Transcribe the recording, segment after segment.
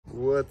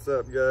What's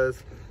up,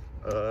 guys?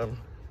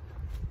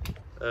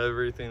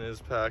 Everything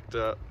is packed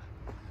up.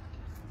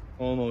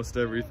 Almost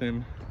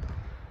everything.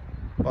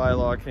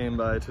 Bylaw came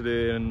by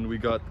today and we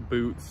got the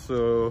boots,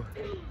 so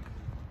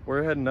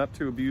we're heading up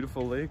to a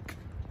beautiful lake.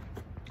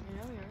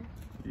 Yeah,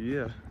 we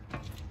are. Yeah.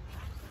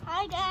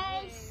 Hi,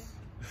 guys.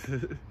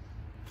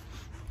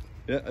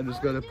 Yeah, I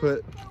just gotta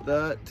put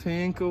that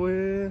tank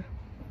away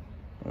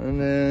and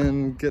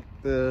then get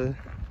the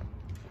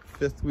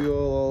fifth wheel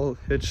all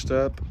hitched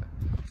up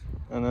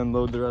and then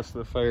load the rest of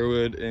the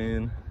firewood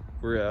and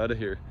we're out of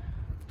here.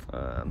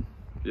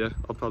 Yeah,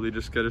 I'll probably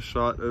just get a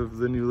shot of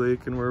the new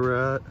lake and where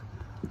we're at.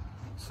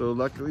 So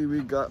luckily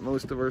we got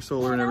most of our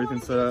solar and everything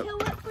set up.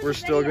 We're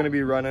still going to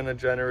be running a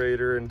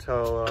generator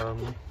until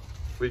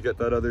we get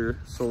that other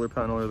solar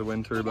panel or the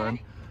wind turbine.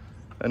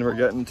 And we're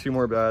getting 2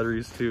 more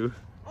batteries too.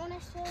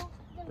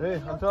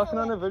 Hey, I'm talking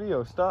on the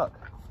video, stop.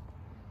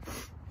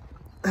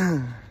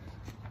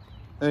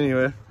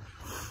 Anyway,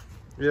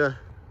 yeah,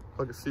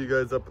 I'll see you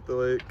guys up at the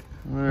lake.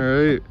 All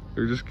right,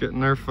 we're just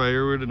getting our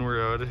firewood and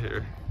we're out of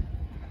here.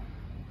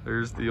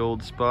 There's the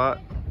old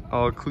spot,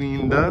 all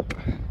cleaned up.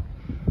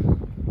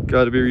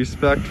 Got to be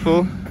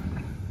respectful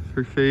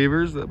for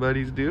favors that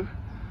buddies do.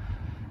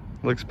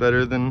 Looks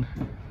better than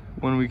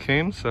when we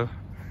came, so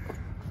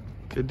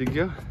good to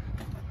go.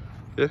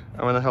 Yeah,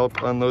 I'm gonna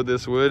help unload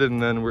this wood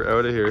and then we're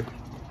out of here.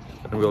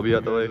 And we'll be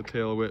at the lake.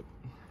 Tail whip.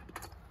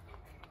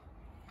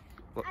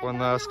 One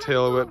last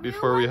tail whip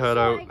before we head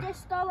out. I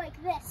just go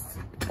like this.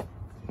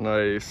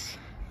 Nice.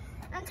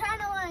 I'm trying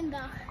to learn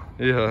though.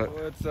 Yeah.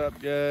 What's up,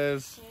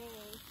 guys?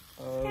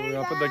 Hey. We're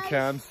up at the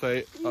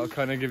campsite. I'll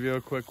kind of give you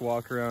a quick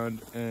walk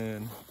around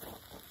and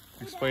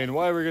explain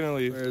why we're gonna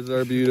leave. There's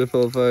our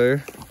beautiful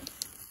fire.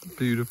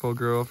 Beautiful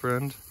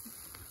girlfriend.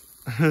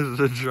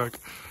 The truck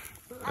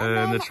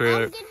and the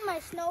trailer. I'm getting my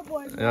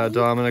snowboard. Yeah,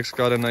 Dominic's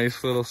got a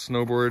nice little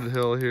snowboard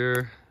hill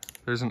here.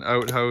 There's an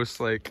outhouse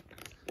like.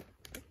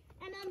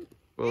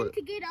 And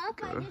to get up,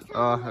 I just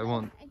have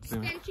I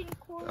extension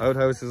cord.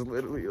 Outhouse is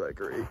literally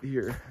like right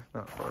here,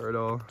 not far at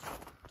all.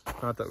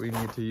 Not that we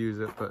need to use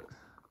it, but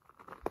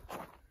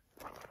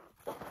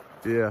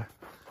yeah.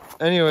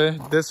 Anyway,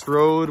 this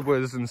road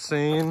was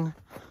insane.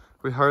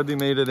 We hardly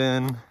made it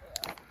in.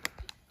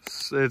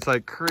 It's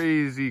like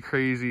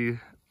crazy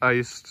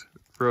iced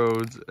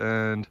roads,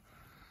 and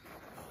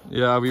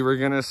yeah, we were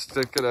gonna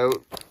stick it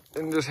out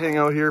and just hang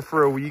out here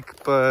for a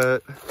week,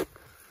 but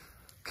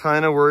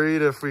kind of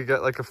worried if we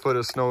get like a foot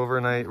of snow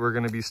overnight, we're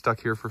gonna be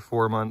stuck here for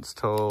 4 months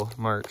till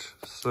March.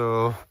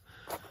 So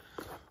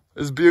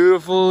as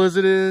beautiful as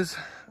it is,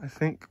 I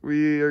think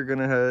we are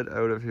gonna head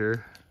out of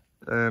here,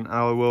 and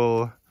I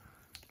will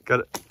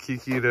get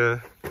Kiki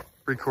to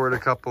record a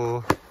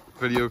couple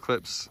video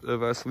clips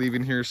of us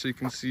leaving here so you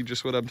can see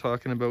just what I'm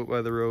talking about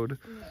by the road.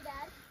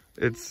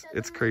 It's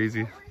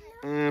crazy.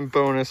 And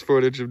bonus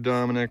footage of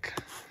Dominic.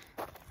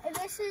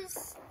 This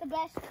is the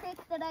best trick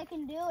that I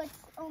can do. It's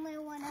only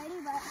a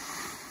 180, but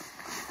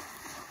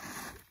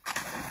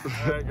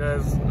Alright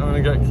guys, I'm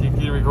gonna get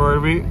Kiki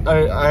recorded.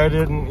 I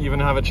didn't even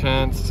have a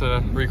chance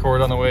to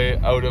record on the way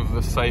out of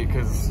the site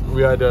because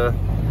we had to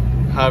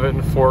have it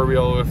in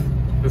 4-wheel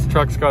with, this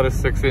truck's got a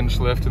 6-inch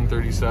lift and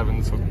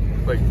 37, so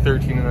like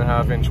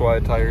 13.5-inch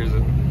wide tires,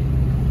 and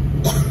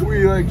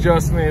we like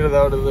just made it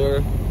out of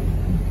there.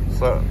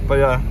 So, but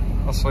yeah,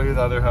 I'll show you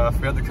the other half.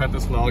 We had to cut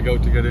this log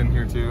out to get in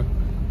here too.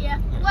 yeah.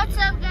 What's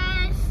up,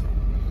 guys?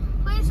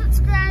 Please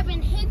subscribe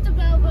and hit the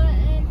bell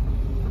button.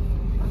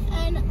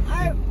 And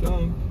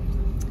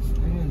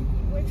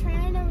we're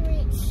trying to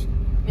reach.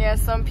 Yeah,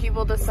 some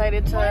people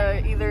decided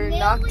to either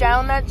knock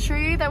down that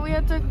tree that we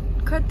had to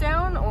cut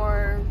down,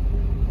 or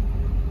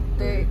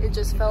it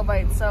just fell by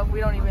itself. We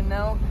don't even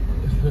know.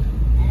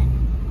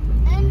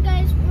 And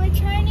guys, we're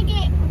trying to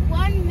get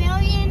 1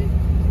 million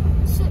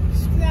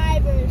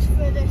subscribers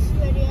for this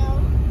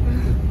video.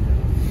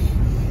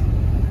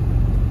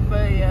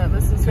 But yeah,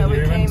 this is how we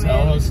came in. Can you even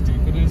tell how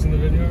steep it is in the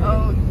video?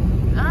 Oh,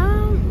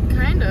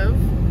 kind of.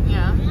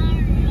 Yeah. Not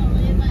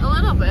really, but A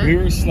little bit. We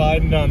were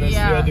sliding down this,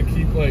 Yeah. we had to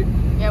keep like...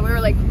 Yeah, we were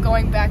like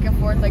going back and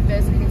forth like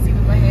this. You can see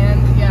with my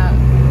hand. Yeah.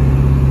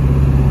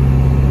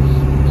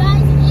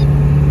 guys, it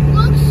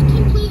looks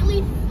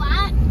completely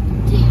flat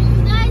to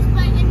you guys,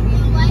 but in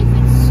real life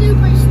it's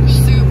super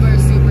steep. Super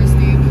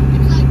steep.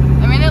 It's like,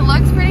 I mean, it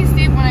looks pretty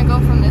steep when I go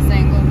from this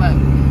angle, but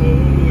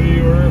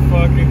Holy, we're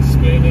fucking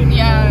spinning.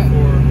 Yeah.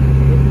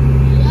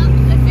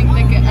 I think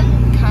they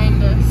can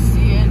kind of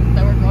see it,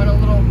 that we're going a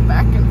little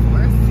back and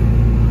forth.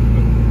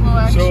 Well,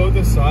 actually, Show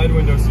the side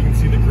window so you can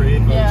see the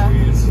grade by Yeah.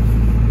 trees.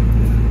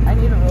 I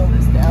need to roll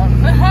this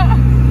down.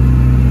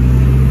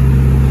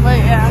 But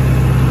yeah.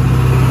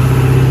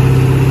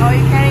 Oh,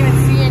 you can't even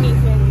see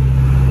anything.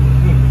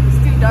 It's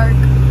too dark.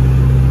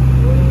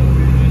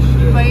 Holy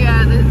shit. But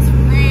yeah, it's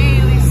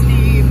really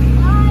steep.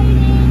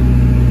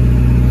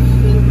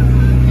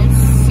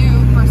 It's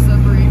super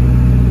slippery.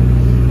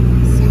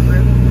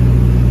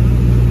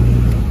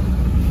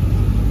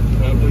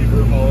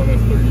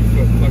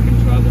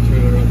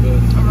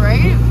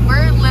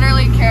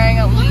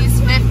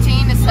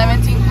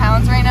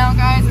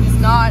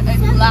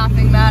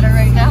 water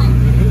right now.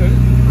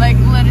 Like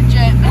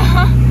legit. 70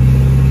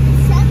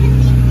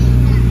 feet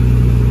now.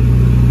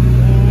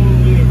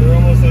 Holy, we're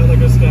almost at like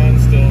a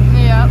standstill.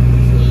 Yep.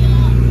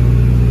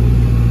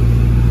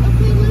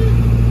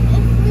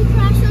 If we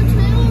crash our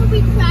trailer, we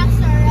crash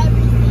our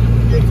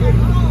everything. That's our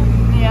home.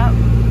 Yep.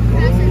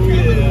 Crash our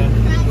trailer, yeah. we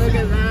crash Look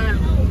at our that.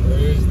 home.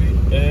 There's the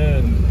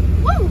end.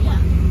 Woo!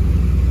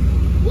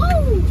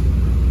 Woo!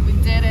 We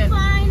did it.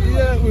 Finally.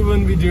 Yeah, we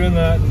wouldn't be doing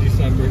that in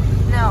December.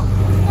 No.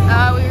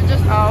 We were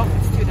just, oh,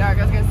 it's too dark.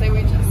 I was gonna say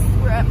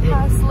we're at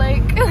Pass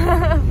Lake.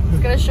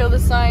 It's gonna show the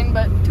sign,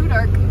 but too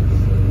dark.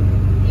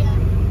 Yeah.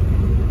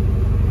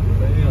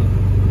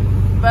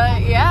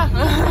 But yeah,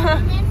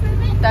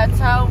 that's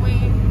how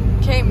we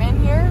came in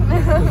here.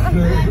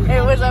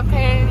 It was a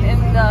pain in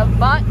the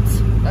butt,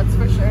 that's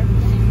for sure.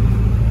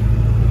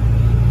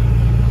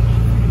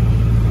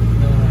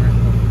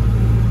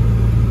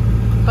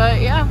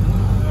 But yeah.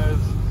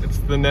 It's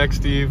the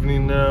next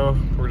evening now.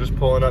 We're just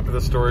pulling up to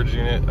the storage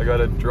unit. I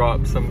gotta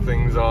drop some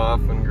things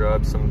off and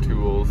grab some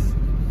tools.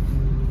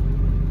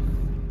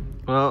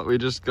 Well, we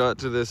just got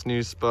to this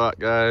new spot,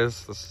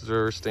 guys. This is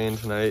where we're staying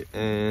tonight,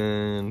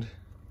 and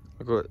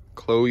look what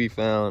Chloe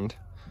found.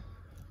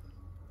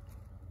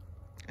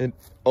 It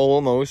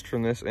almost,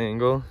 from this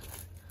angle,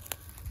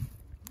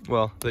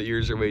 well, the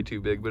ears are way too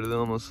big, but it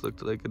almost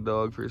looked like a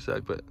dog for a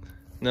sec, but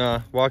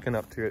nah, walking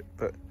up to it,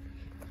 but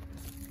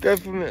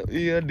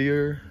definitely a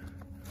deer.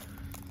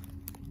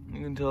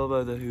 You can tell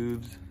by the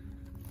hooves.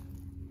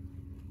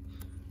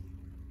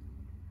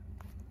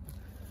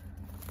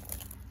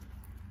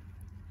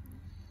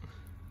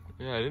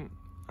 Yeah,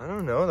 I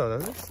don't know though,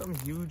 those are some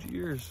huge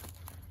ears.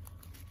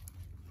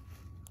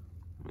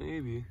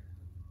 Maybe.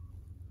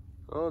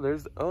 Oh,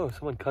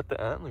 someone cut the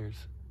antlers.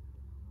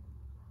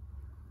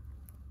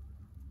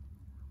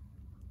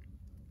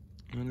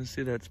 I'm gonna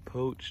say that's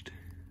poached.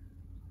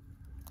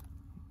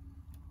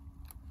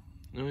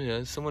 Oh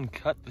yeah, someone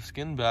cut the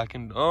skin back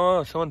and,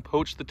 oh, someone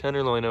poached the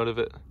tenderloin out of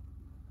it.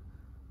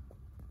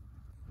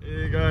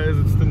 Hey guys,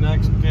 it's the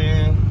next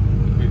day.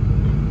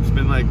 It's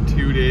been like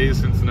 2 days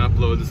since an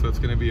upload, so it's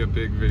gonna be a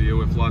big video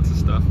with lots of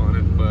stuff on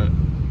it, but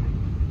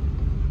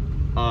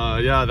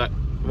yeah, that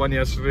one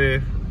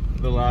yesterday,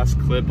 the last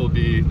clip will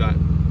be that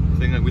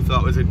thing that we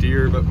thought was a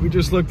deer, but we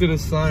just looked at a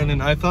sign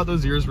and I thought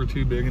those ears were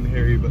too big and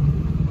hairy, but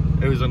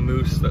it was a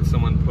moose that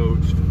someone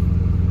poached.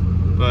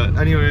 But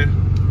anyway,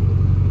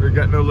 we're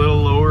getting a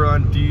little lower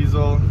on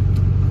diesel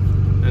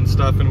and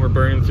stuff, and we're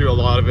burning through a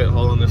lot of it,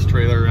 hauling this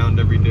trailer around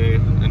every day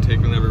and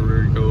taking it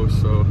everywhere we go.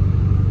 So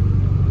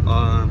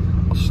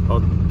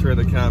I'll turn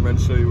the camera and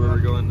show you where we're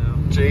going now.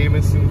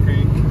 Jameson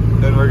Creek,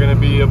 and we're gonna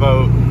be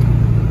about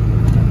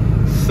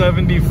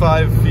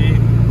 75 feet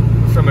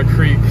from a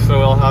creek, so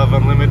we'll have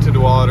unlimited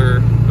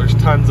water. There's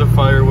tons of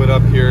firewood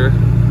up here.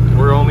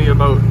 We're only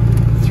about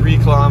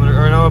 5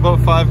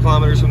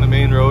 kilometers from the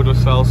main road with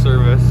cell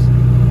service,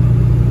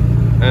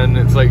 and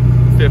it's like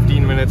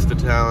 15 minutes to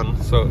town.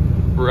 So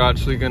we're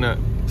actually gonna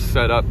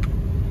set up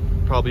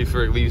probably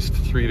for at least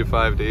 3 to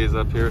 5 days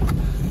up here,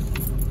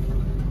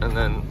 and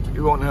then we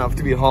won't have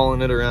to be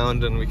hauling it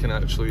around, and we can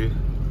actually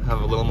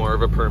have a little more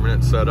of a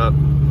permanent setup.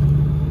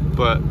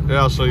 But yeah,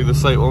 I'll show you the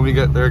site when we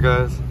get there,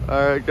 guys. All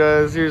right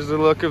guys, here's the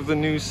look of the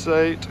new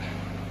site.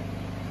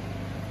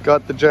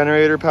 Got the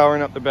generator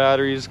powering up the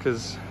batteries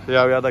because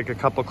yeah, we had like a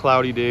couple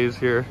cloudy days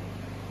here,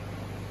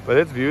 but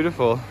it's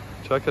beautiful.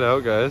 Check it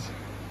out, guys.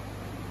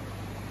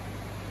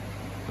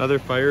 Another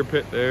fire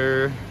pit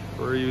there.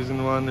 We're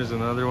using one. There's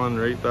another one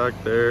right back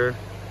there.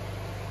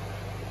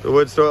 The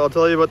wood stove, I'll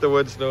tell you about the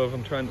wood stove.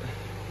 I'm trying to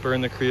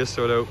burn the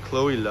creosote out.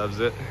 Chloe loves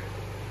it.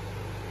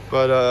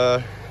 But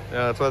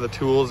yeah, that's why the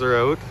tools are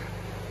out.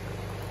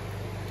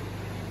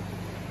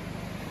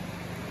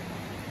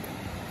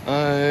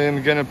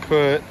 I'm gonna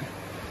put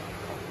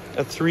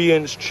a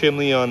 3-inch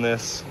chimney on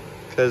this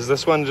because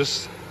this one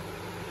just,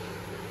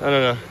 I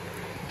don't know,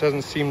 it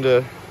doesn't seem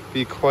to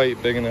be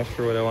quite big enough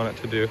for what I want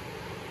it to do.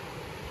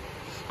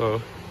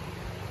 So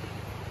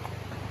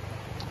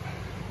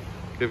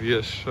give you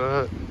a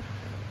shot.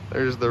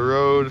 There's the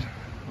road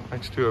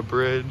next to a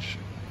bridge.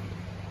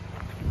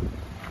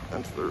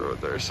 That's the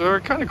road there. So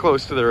we're kind of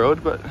close to the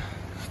road, but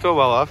still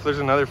well off. There's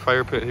another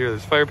fire pit here.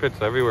 There's fire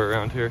pits everywhere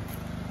around here.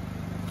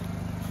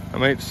 I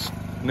might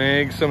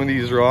snag some of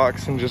these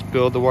rocks and just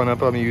build the one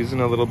up I'm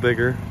using a little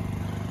bigger.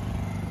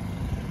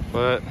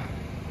 But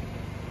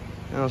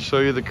I'll show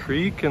you the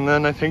creek, and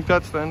then I think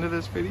that's the end of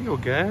this video,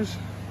 guys.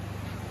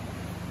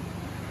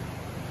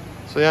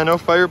 So yeah, no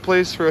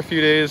fireplace for a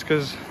few days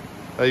because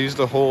I used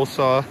a hole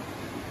saw,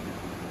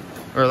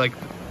 or like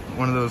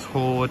one of those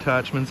hole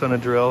attachments on a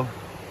drill,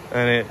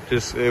 and it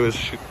was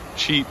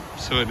cheap,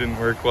 so it didn't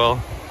work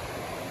well.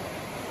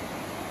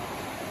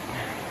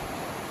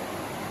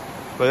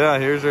 But yeah,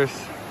 here's our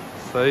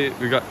site.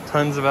 We got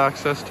tons of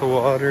access to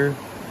water.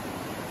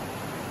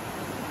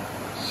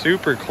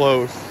 Super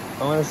close.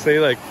 I want to say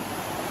like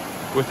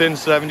within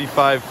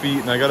 75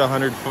 feet, and I got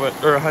 100 foot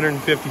or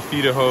 150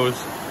 feet of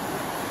hose.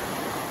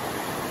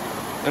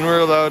 And we're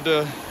allowed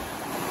to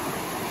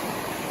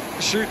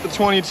shoot the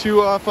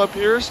 22 off up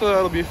here, so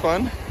that'll be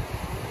fun.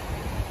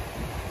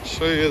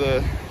 show you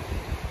the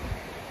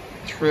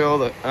trail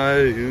that I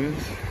use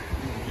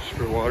just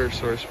for water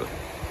source, but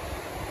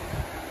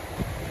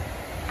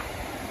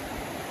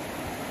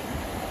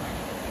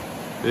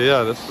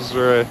yeah, this is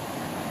where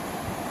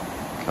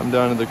I come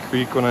down to the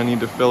creek when I need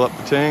to fill up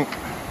the tank.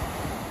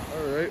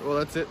 All right, well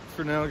that's it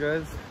for now,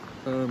 guys.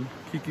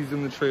 Kiki's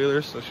in the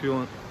trailer, so she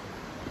won't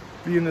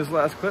be in this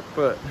last clip,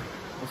 but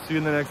we'll see you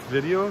in the next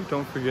video.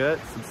 Don't forget,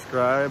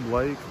 subscribe,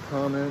 like,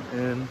 comment,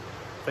 and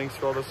thanks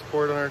for all the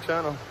support on our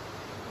channel.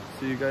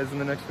 See you guys in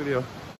the next video.